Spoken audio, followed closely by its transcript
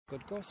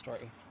Good ghost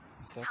story.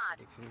 So that's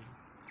pretty cool.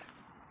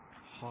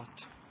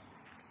 Hot.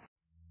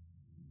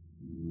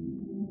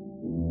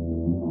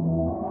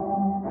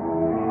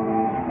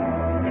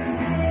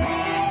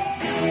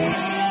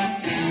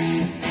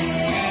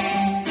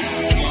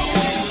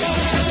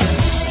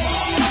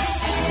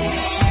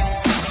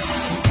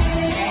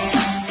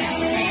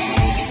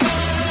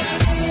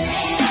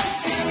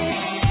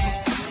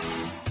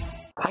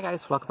 Hi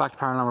guys, welcome back to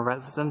Paranormal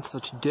Resident. So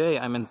today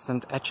I'm in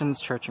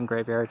St.Etchen's Church and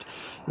Graveyard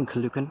in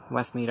Killucan,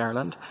 Westmeath,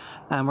 Ireland.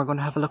 And we're going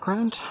to have a look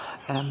around,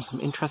 some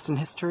interesting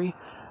history.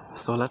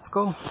 So let's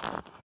go.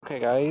 Okay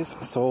guys,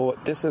 so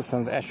this is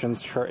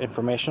St.Etchen's church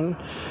information.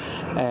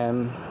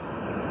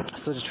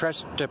 So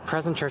the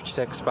present church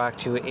dates back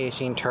to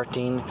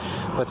 1813,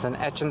 but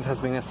St.Etchen's has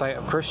been a site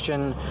of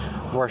Christian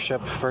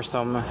worship for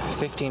some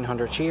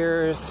 1500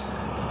 years.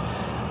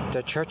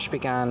 The church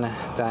began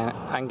the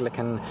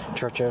Anglican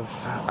Church of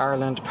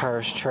Ireland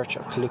Parish Church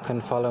of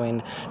Killucan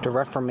following the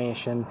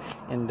Reformation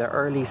in the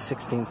early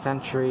 16th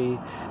century.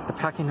 The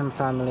Packingham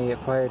family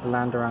acquired the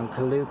land around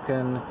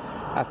Killucan.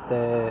 At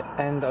the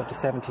end of the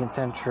 17th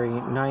century,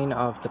 9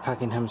 of the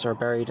Packinghams are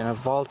buried in a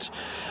vault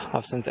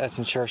of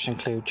St.Etchen Church,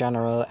 include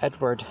General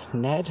Edward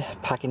Ned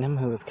Packingham,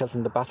 who was killed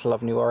in the Battle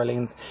of New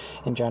Orleans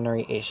in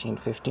January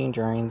 1815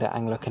 during the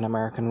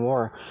Anglican-American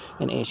War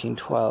in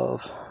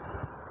 1812.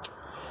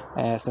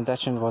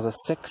 St.Etchen was a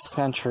 6th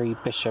century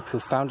bishop who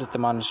founded the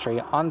monastery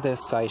on this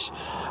site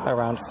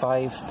around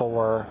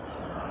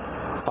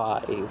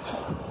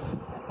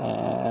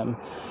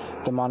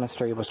 545. The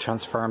monastery was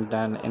transformed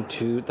then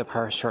into the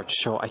parish church,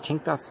 so I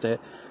think that's the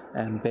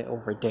bit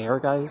over there,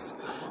 guys.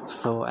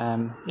 So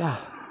yeah,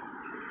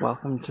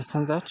 welcome to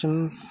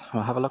St.Etchen's.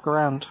 We'll have a look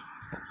around.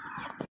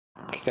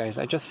 Okay guys,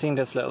 I just seen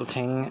this little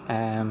thing,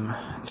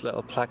 it's a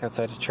little plaque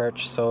outside the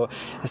church. So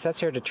it says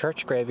here the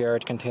church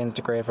graveyard contains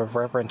the grave of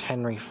Reverend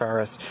Henry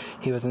Ferris.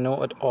 He was a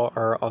noted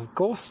author of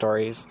ghost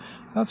stories.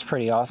 That's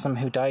pretty awesome.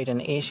 Who died in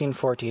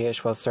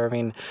 1848 while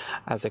serving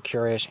as a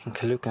curate in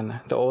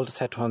Killucan. The oldest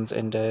headstones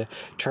in the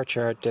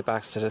churchyard date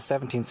back to the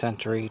 17th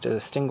century. The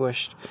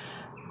distinguished,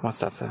 what's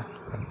that say?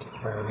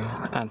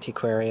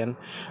 Antiquarian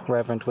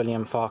Reverend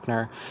William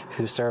Faulkner,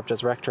 who served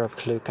as rector of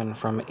Killucan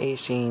from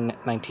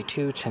 1892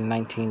 to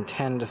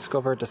 1910,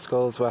 discovered the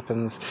skulls,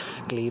 weapons,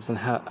 glaives, and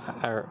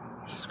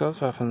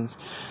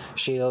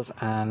shields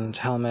and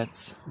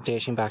helmets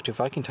dating back to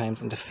Viking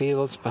times in the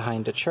fields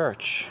behind the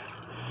church.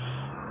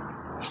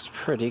 It's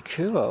pretty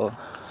cool.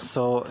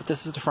 So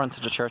this is the front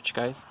of the church,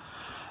 guys.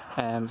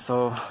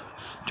 So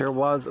there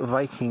was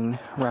Viking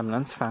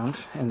remnants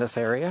found in this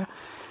area.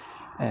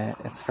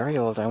 It's very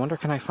old. I wonder,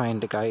 can I find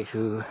the guy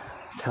who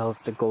tells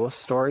the ghost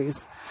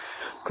stories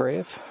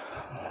grave?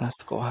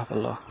 Let's go have a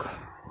look.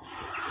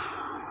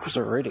 There's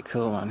a really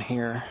cool one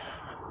here.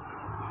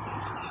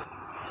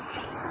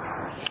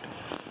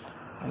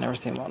 I've never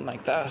seen one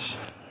like that.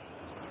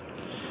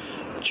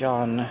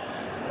 John.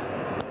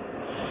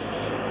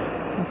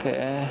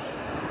 Okay.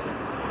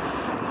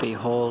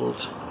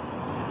 Behold.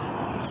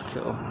 That's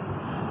cool.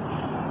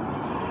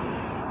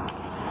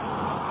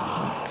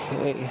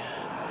 Okay.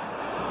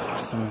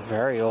 Some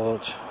very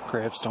old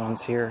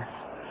gravestones here.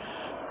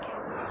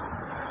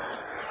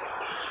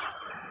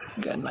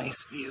 Got a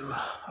nice view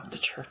of the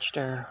church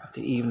there with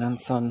the evening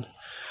sun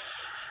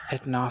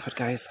hitting off it,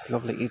 guys. It's a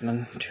lovely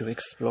evening to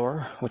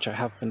explore, which I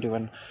have been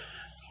doing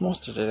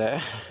most of the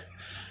day.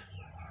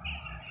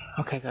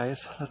 Okay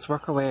guys, let's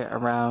work our way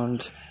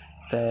around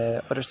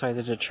the other side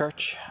of the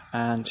church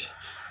and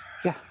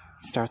yeah,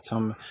 start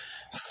some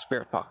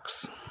spirit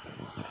box.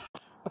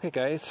 Okay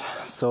guys,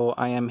 so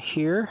I am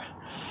here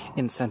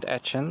in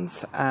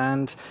St.Etchen's,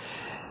 and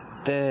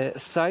the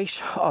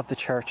site of the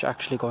church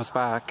actually goes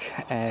back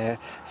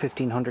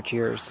 1500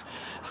 years.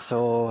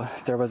 So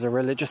there was a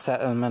religious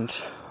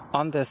settlement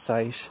on this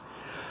site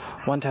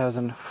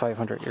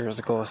 1500 years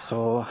ago,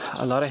 so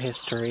a lot of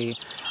history.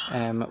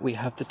 We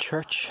have the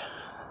church,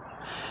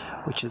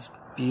 which is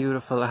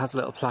beautiful. It has a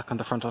little plaque on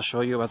the front. I'll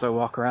show you as I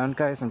walk around,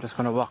 guys. I'm just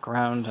going to walk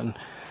around and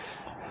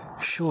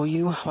show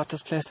you what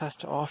this place has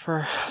to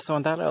offer. So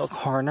in that little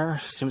corner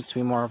seems to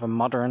be more of a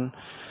modern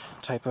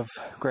type of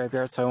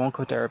graveyard, so I won't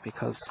go there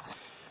because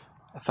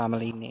of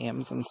family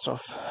names and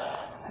stuff.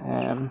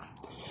 Oh,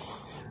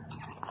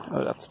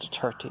 that's the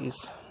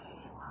 30s.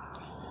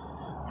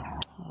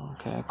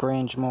 Okay,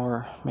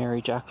 Grangemore,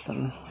 Mary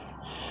Jackson.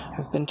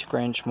 I've been to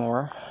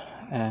Grangemore.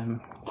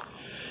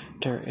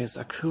 There is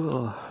a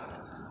cool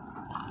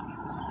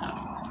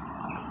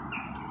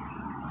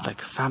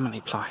like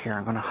family plot here.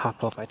 I'm gonna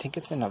hop up. I think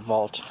it's in a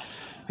vault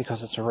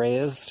because it's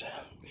raised.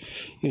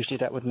 Usually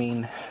that would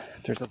mean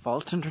there's a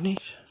vault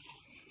underneath.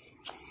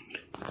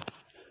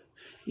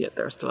 Yeah,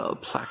 there's the little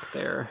plaque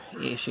there.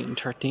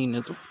 1813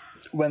 is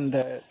when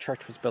the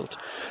church was built.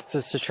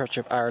 This is the Church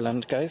of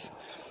Ireland, guys.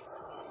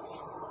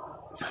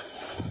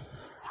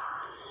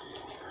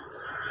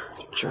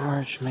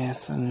 George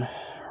Mason,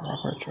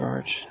 Robert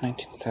George,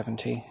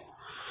 1970.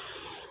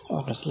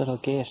 Oh, there's a little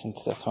gate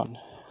into this one.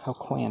 How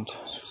quaint.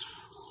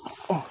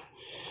 Oh,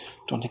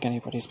 don't think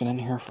anybody's been in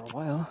here for a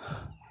while.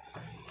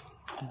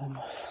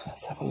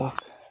 Let's have a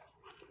look.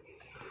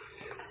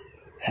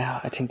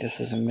 Yeah, I think this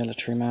is a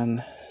military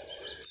man.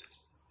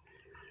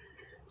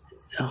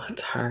 Oh,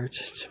 it's hard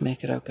to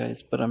make it out,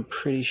 guys, but I'm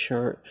pretty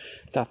sure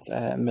that's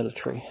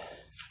military.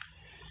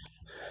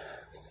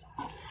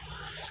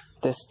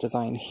 This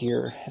design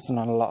here is on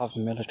a lot of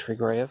military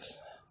graves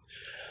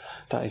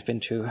that I've been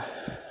to.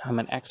 I'm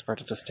an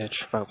expert at this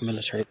stage about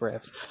military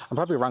graves. I'm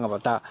probably wrong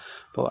about that,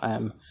 but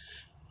oh,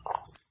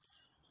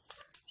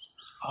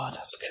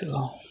 that's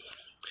cool.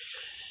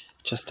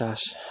 Just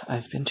that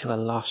I've been to a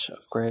lot of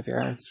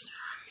graveyards.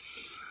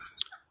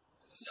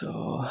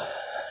 So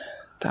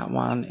that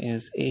one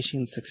is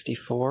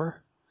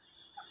 1864.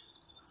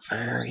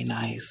 Very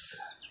nice.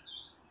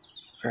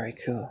 Very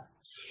cool.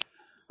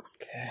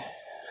 Okay.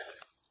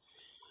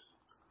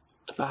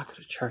 The back of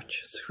the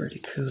church is really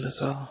cool as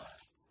well.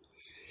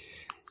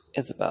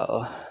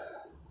 Isabel.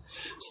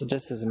 So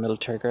this is a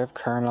military grave.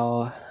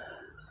 Colonel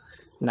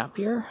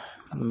Napier,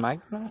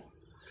 Magna,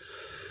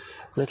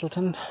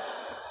 Littleton,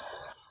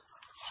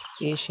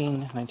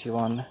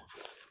 1891.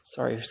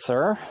 Sorry,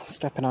 sir,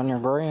 stepping on your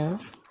grave.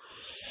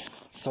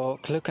 So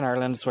Killucan,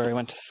 Ireland is where I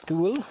went to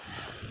school.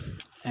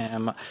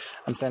 I'm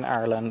saying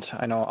Ireland.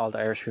 I know all the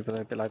Irish people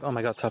would be like, oh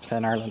my god, stop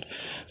saying Ireland.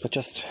 But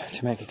just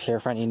to make it clear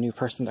for any new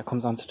person that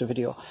comes onto the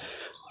video,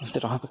 if they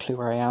don't have a clue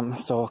where I am.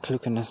 So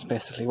Killucan is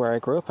basically where I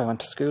grew up. I went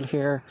to school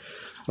here,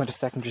 I went to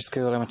secondary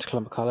school, I went to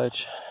Columbia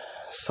College.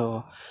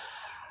 So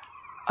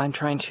I'm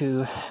trying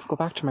to go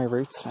back to my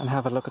roots and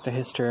have a look at the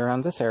history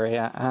around this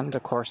area, and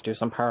of course do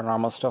some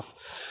paranormal stuff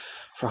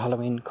for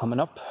Halloween coming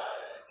up.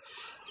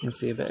 You can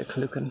see a bit of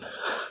Killucan.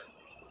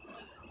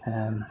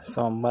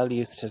 So I'm well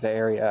used to the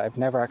area. I've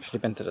never actually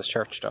been to this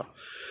church though.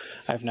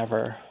 I've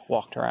never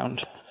walked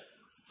around.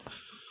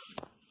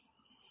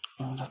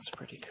 Oh, that's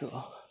pretty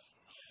cool.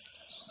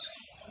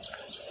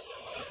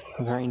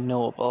 Very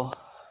noble.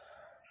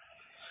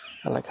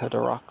 I like how the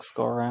rocks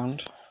go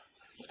around.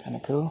 It's kind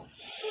of cool.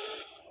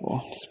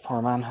 Oh, this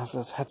poor man has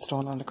his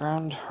headstone on the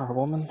ground, or a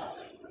woman.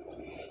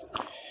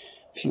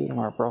 A few of them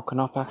are broken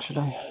up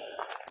actually.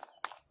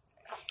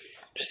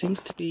 There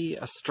seems to be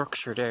a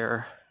structure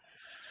there.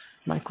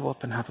 Might go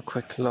up and have a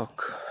quick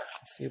look,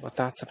 see what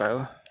that's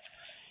about.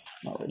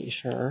 Not really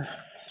sure.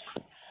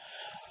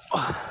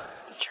 Oh,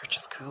 the church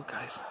is cool,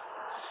 guys.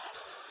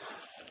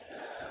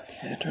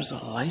 Okay, there's a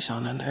light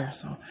on in there,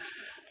 so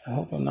I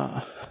hope I'm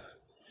not...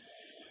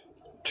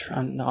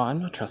 No, I'm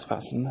not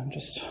trespassing, I'm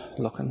just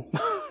looking.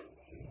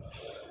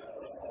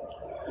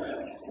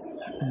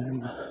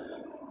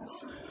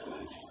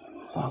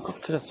 I'll go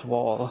up to this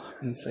wall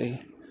and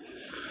see.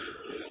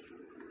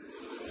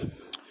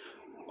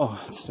 Oh,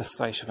 it's the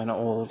site of an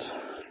old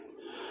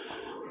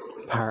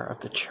part of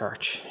the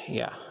church.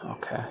 Yeah,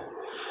 okay.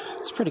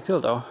 It's pretty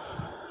cool though.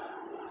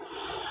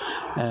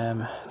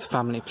 It's a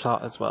family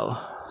plot as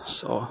well.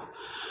 So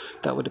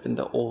that would have been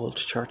the old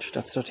church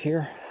that stood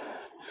here.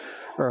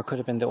 Or it could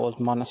have been the old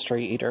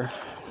monastery either.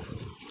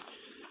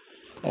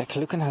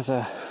 Killucan has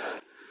a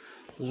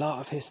lot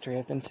of history.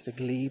 I've been to the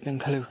glebe in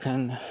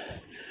Killucan.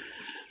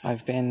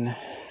 I've been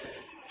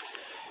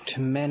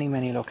to many,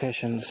 many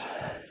locations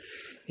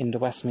in the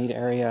Westmead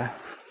area.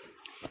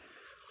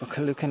 But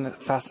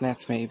Killucan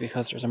fascinates me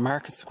because there's a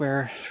market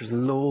square, there's a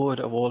load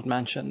of old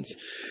mansions.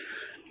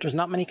 There's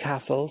not many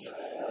castles,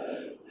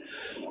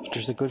 but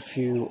there's a good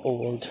few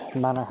old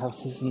manor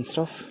houses and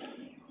stuff.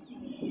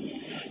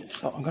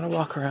 So I'm going to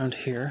walk around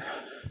here,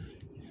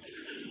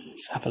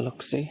 have a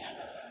look-see.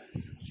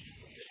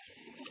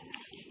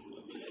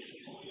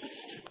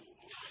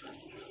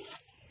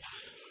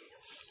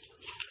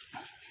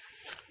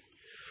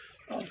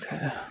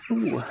 Okay,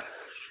 ooh.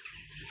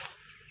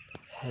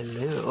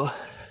 Hello.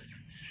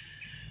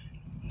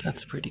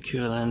 That's pretty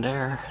cool in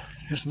there.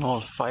 There's an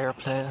old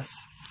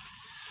fireplace,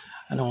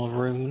 an old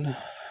rune.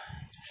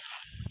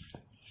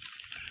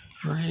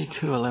 Really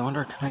cool. I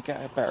wonder, can I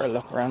get a better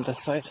look around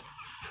this side?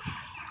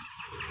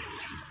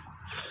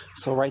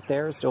 So right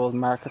there is the old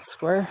market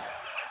square.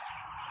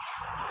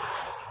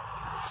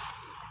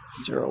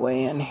 Is there a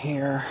way in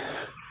here?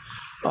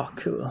 Oh,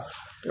 cool.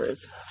 There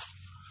is.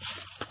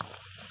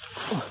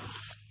 Oh.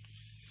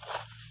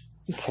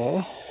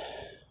 Okay.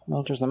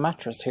 Well, there's a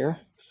mattress here.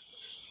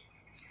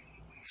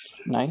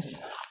 Nice.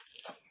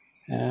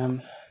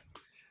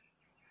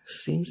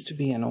 Seems to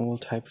be an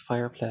old type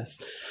fireplace.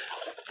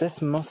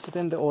 This must have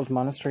been the old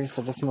monastery,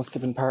 so this must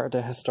have been part of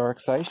the historic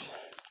site.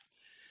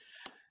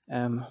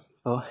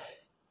 But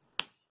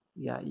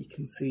yeah, you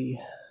can see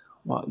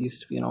what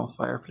used to be an old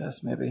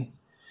fireplace maybe.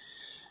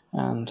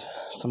 And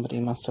somebody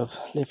must have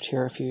lived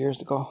here a few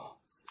years ago.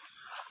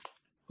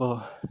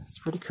 Oh, it's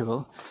pretty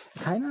cool.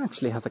 It kind of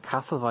actually has a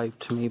castle vibe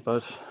to me,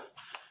 but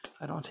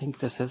I don't think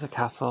this is a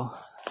castle.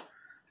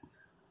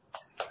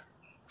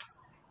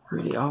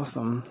 Really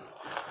awesome.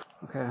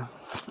 Okay.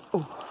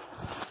 Oh.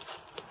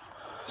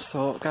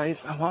 So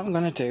guys, what I'm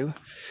going to do,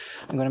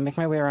 I'm going to make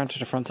my way around to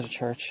the front of the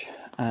church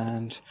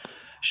and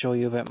show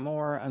you a bit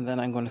more, and then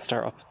I'm going to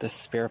start up this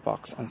spirit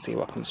box and see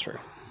what comes through.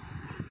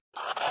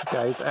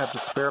 Guys, I have the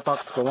spirit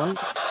box going.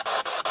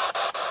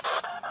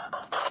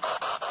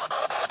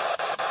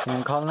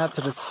 I'm calling out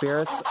to the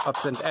spirits of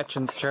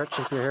St.Etchen's church.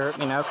 If you're here with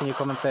me now, can you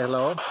come and say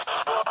hello?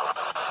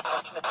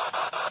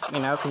 Me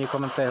now, can you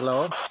come and say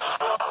hello?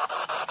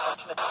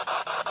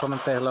 Come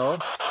and say hello.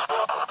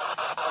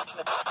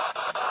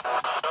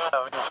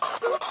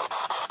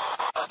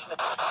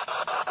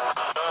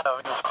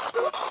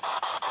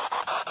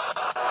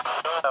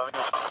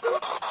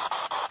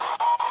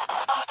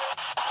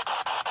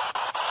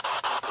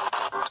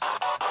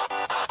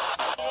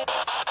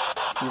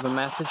 You have a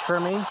message for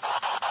me?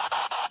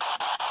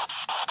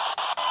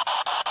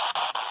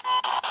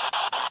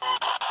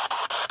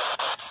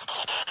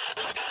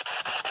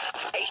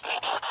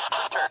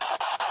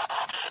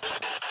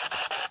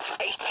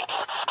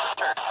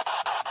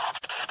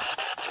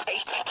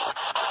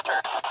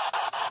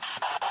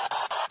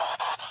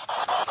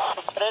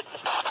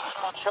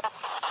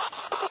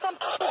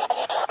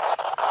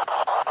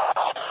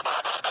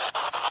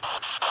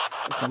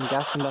 I'm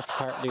guessing that's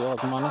part of the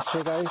old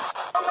monastery, guys.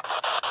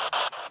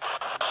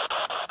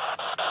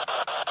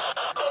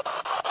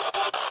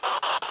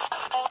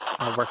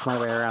 I'll work my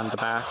way around the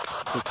back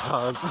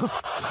because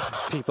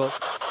people.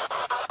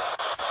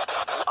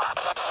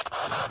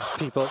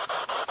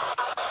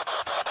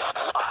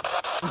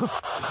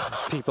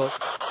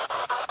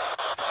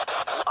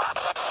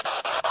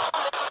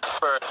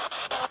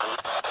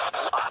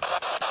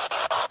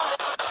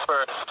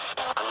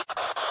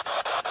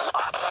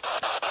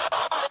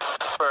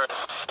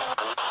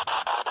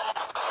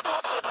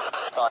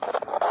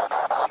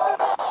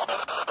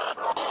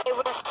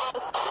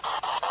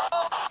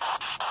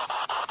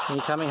 Can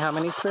you tell me how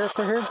many spirits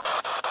are here?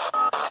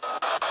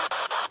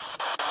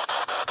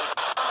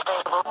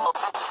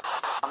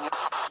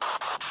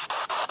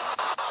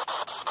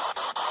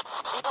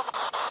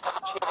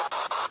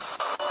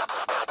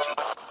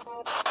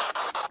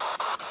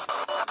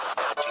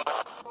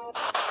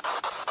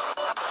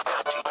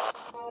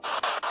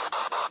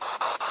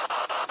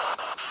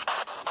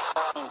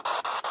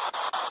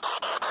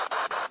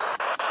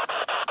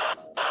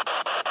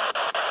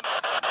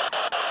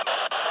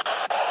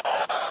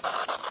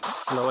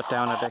 Slow it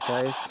down a bit,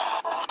 guys.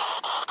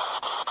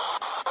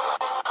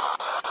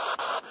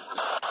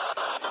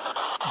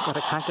 God,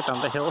 I can't get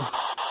down the hill.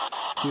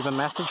 Do you have a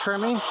message for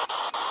me?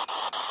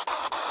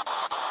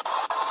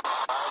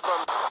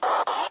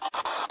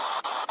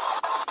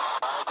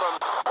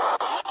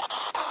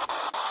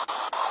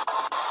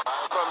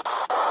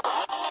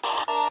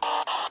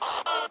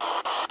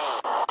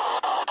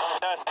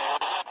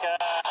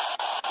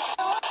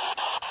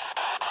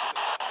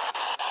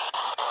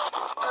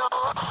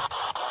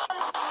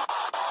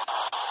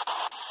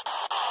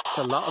 It's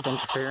a lot of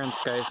interference,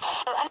 guys.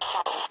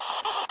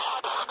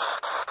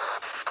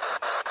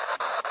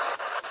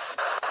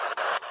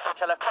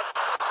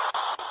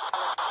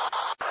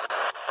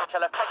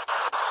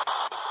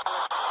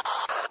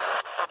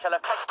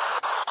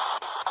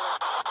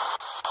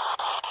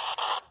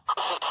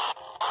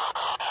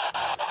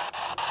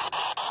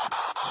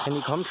 Can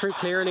you come through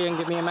clearly and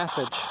give me a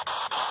message?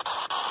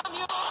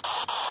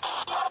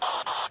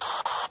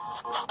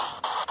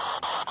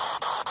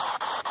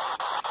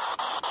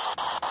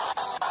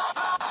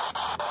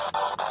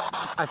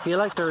 I feel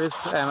like there is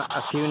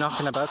a few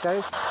knocking about,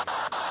 guys.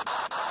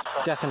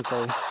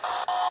 Definitely.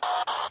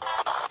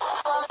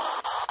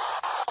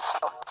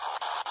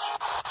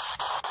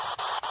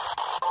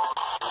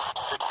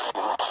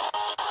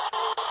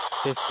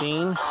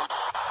 $15.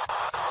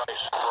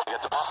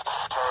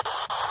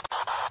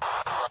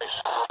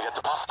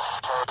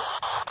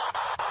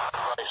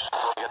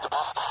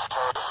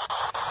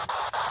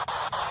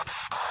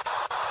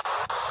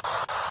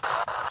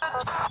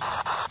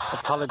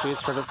 Apologies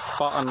for the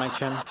spot on my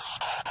chin.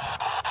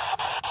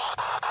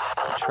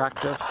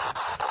 Attractive.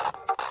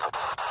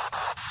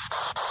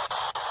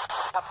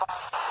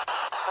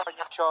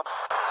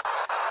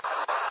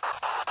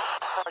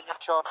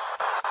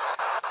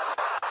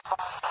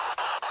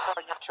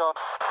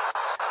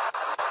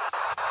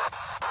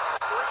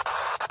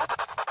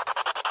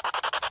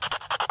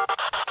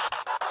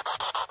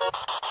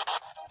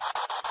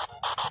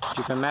 Do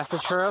you have a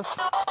message for us?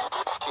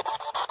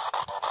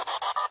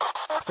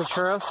 Message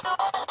for us?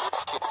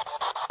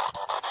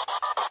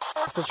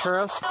 Message for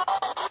us?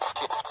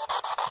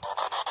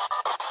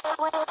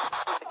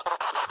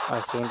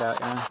 I've seen that,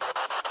 yeah.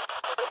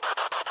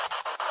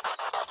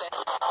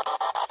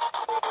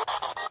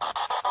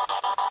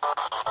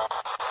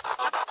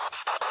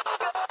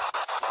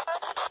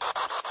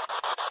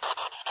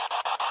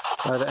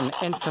 But an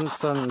infant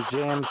son,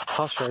 James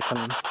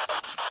Posherton.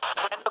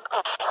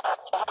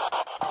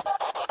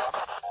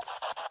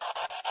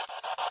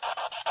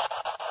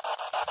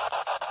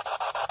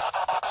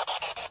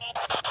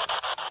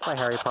 By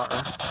Harry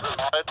Potter.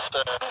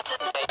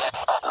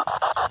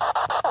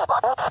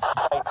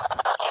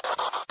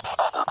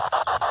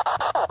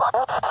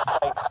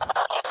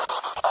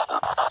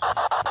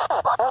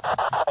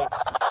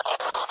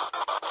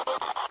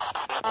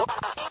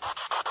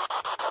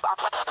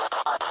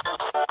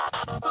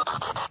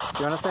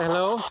 Do you want to say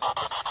hello?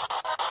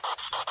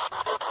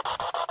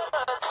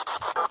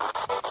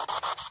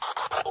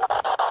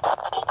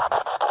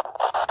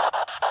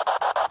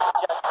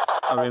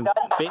 I've been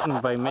bitten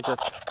by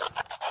midgets.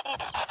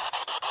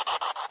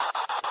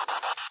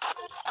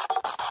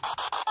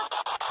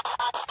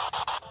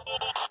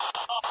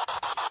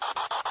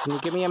 Can you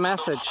give me a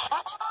message?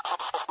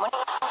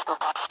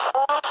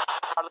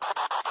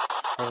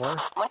 Or?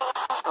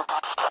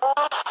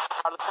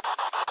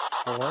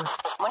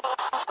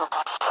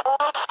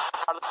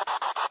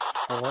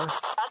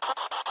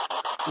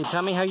 Can you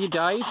tell me how you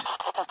died?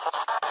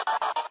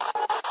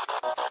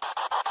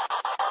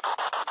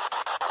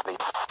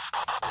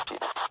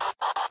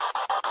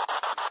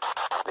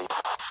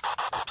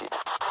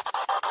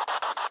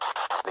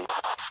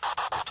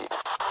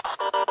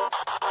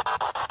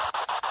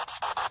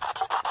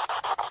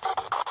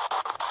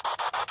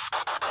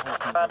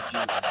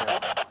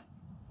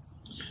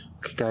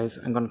 Okay guys,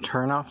 I'm going to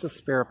turn off the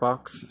spirit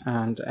box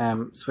and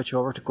switch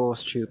over to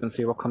Ghost Tube and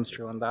see what comes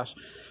through on that.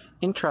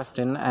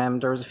 Interesting,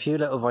 there was a few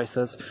little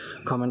voices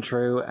coming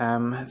through.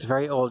 It's a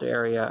very old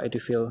area. I do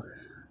feel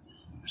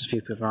there's a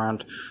few people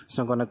around.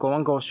 So I'm going to go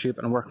on Ghost Tube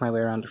and work my way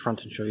around the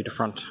front and show you the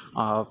front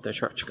of the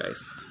church,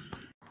 guys.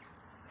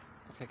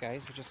 Okay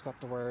guys, we just got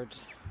the word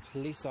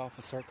police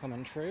officer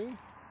coming through.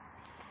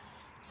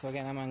 So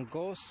again, I'm on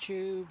Ghost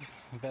Tube,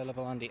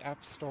 available on the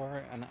App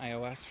Store and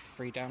iOS for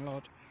free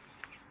download.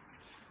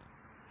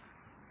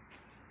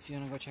 If you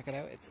want to go check it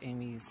out, it's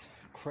Amy's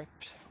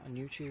Crypt on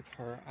YouTube,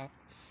 her app.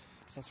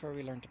 So that's where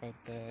we learned about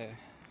the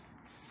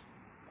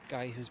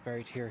guy who's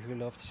buried here who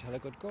loved to tell a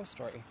good ghost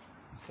story.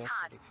 So that's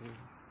pretty cool.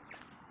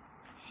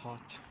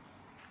 Hot.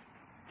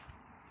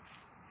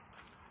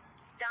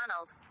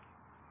 Donald.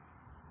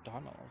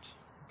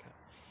 Okay.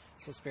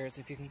 So spirits,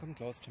 if you can come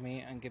close to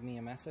me and give me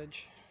a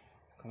message.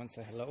 Come and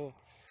say hello.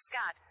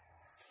 Scott.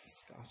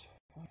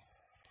 Oh.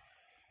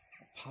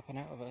 Popping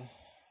out of a...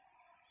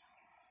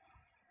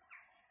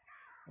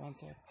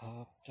 Once I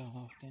popped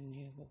off, then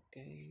you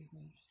gave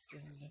me still.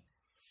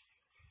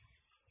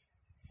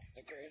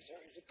 The graves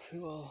are really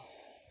cool.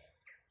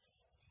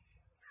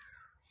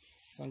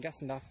 So I'm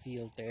guessing that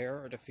field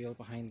there, or the field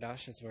behind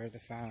that, is where they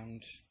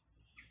found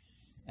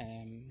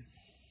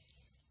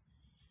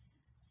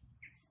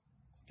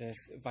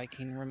this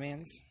Viking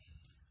remains.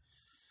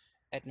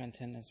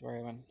 Edmonton is where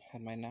I went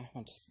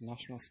to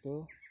national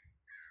school.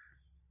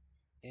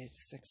 Age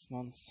 6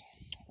 months.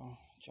 Oh,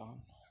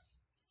 John.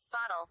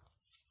 Bottle.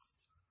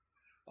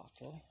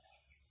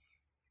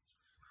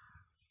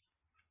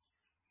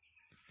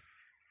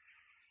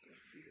 Good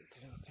for you,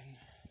 Killucan.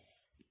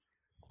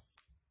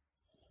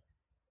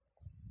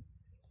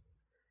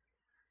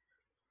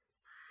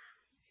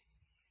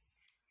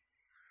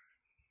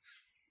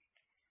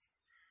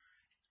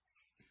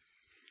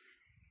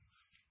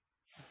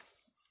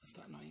 What's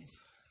that noise?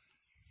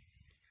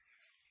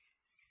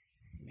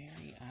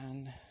 Mary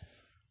Ann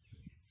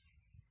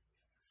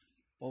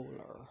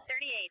Bowler.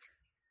 38.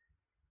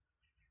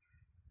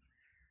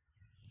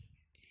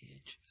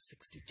 Age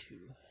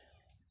 62.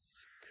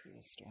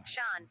 Cool story.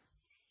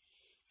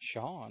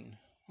 Sean.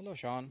 Hello,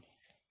 Sean.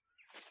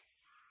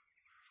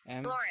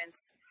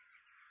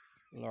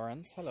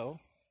 Lawrence, hello.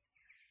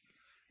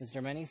 Is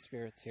there many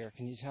spirits here?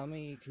 Can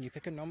you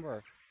pick a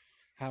number?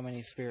 How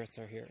many spirits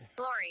are here?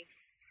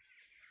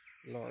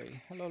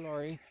 Laurie. Hello,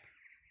 Laurie.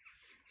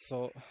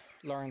 So,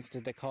 Lawrence,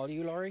 did they call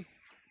you Laurie?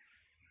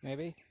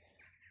 Maybe?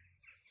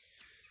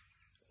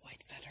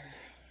 White feather.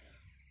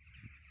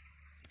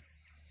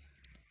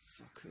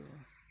 So cool.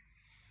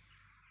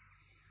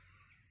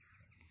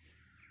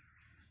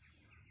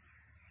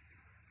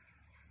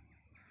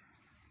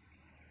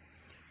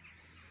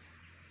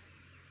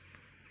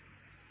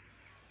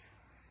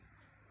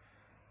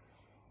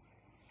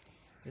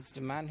 It's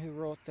the man who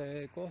wrote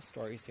the ghost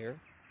stories here.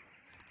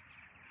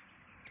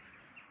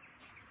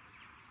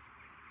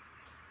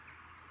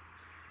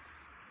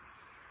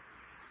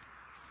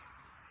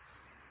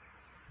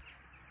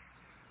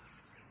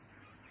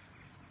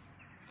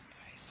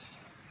 Guys,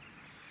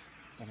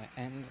 I'm gonna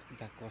end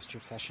that ghost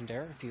tube session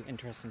there. A few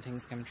interesting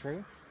things came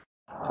true.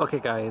 Okay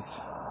guys,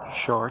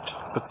 short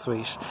but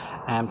sweet.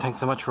 Thanks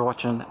so much for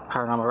watching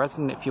Paranormal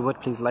Resident. If you would,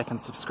 please like and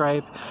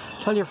subscribe.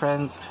 Tell your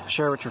friends,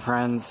 share with your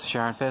friends,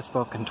 share on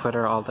Facebook and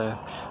Twitter, all the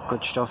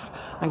good stuff.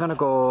 I'm gonna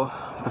go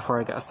before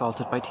I get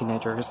assaulted by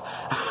teenagers.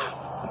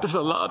 There's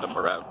a lot of them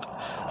around.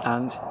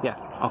 And yeah,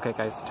 okay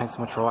guys, thanks so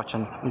much for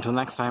watching. Until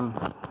next time,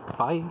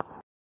 bye.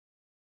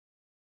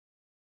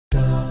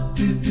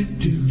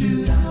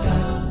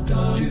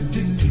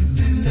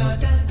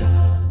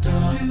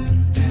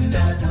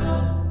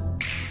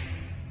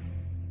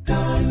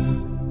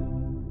 Done.